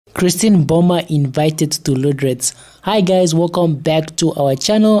Mboma invited to Luderitz. Hi guys, welcome back to our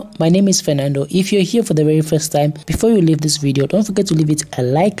channel. My name is Fernando. If you're here for the very first time, before you leave this video, don't forget to leave it a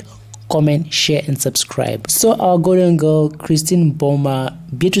like, comment, share and subscribe. So our golden girl Mboma,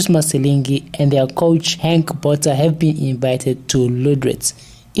 Beatrice Maselingi and their coach Hank Botta have been invited to Luderitz.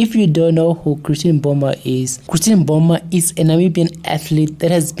 If you don't know who Mboma is a Namibian athlete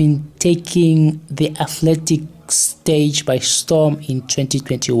that has been taking the athletic stage by storm in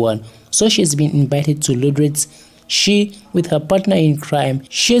 2021. So she has been invited to Luderitz. She with her partner in crime,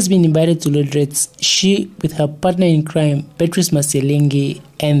 Beatrice Maselingi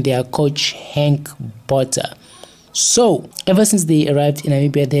and their coach Hank Botta. So ever since they arrived in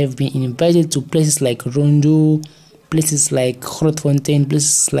Namibia, they have been invited to places like Rundu, places like Grootfontein,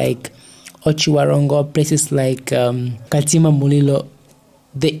 places like Otjiwarongo, places like Katima Mulilo.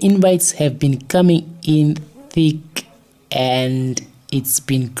 The invites have been coming in thick and it's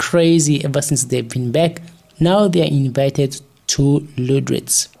been crazy ever since they've been back. Now they are invited to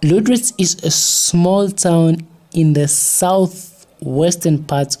Luderitz. Luderitz is a small town in the southwestern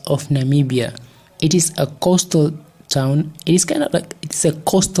part of Namibia. It is a coastal town. It is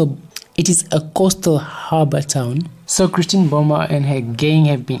a coastal harbor town. So Mboma and her gang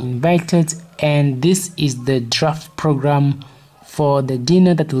have been invited, and this is the draft program for the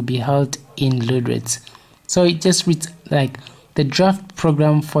dinner that will be held in Luderitz. So it just reads like the draft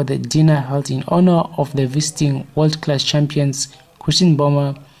program for the dinner held in honor of the visiting world-class champions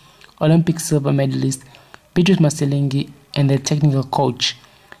Mboma, Olympic silver medalist Beatrice Maselingi and the technical coach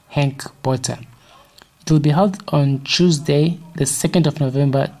Hank Botta. It will be held on Tuesday, the 2nd of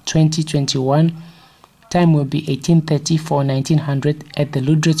November 2021. Time will be 18:30 for 1900 at the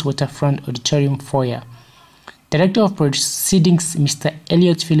Luderitz Waterfront Auditorium foyer. Director of Proceedings, Mr.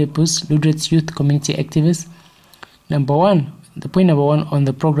 Elliot Philippus, Luderitz Youth Community Activist. The point number one on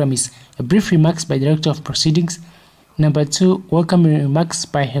the program is a brief remarks by Director of Proceedings. Number 2, welcoming remarks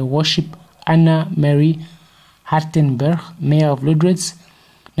by Her Worship Anna Mary Hartenberg, Mayor of Luderitz.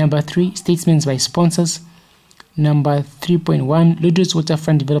 Number 3, statements by sponsors. Number 3.1, Luderitz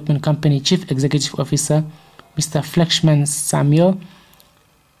Waterfront Development Company Chief Executive Officer, Mr. Flexman Samuel.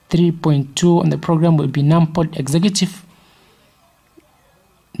 3.2 on the program will be Namport Executive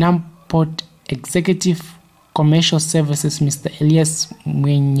Commercial Services, Mr. Elias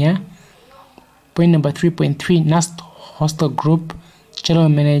Mwenya. Point number 3.3, Nast Hostel Group General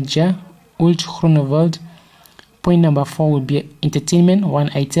Manager Ulch Groenewald. Point number 4 will be entertainment, one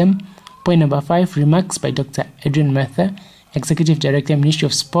item. Point number 5, remarks by Dr. Adrian Mather, Executive Director, Ministry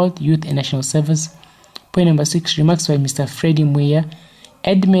of Sport, Youth and National Service. Point number 6, remarks by Mr. Freddie Muya,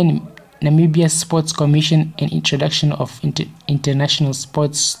 Admin, Namibia Sports Commission, and introduction of international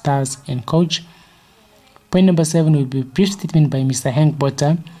sports stars and coach. Point number 7 will be a brief statement by Mr. Hank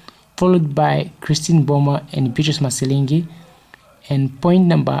Botta, followed by Mboma and Beatrice Maselingi. And point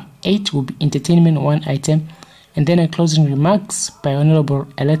number 8 will be entertainment, one item, and then a closing remarks by Honorable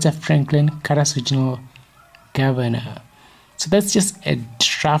Aletta Franklin, Karas Regional Governor. So that's just a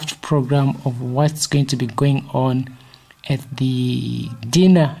draft program of what's going to be going on at the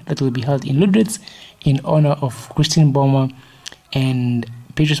dinner that will be held in Luderitz in honor of Mboma and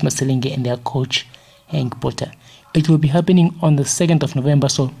Beatrice Maselingi and their coach Hank Botta. It will be happening on the 2nd of November.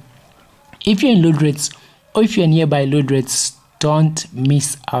 So if you're in Luderitz or if you're nearby Luderitz, don't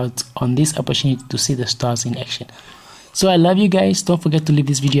miss out on this opportunity to see the stars in action. So I love you guys. Don't forget to leave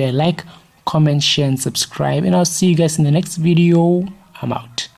this video a like, comment, share and subscribe, and I'll see you guys in the next video. I'm out.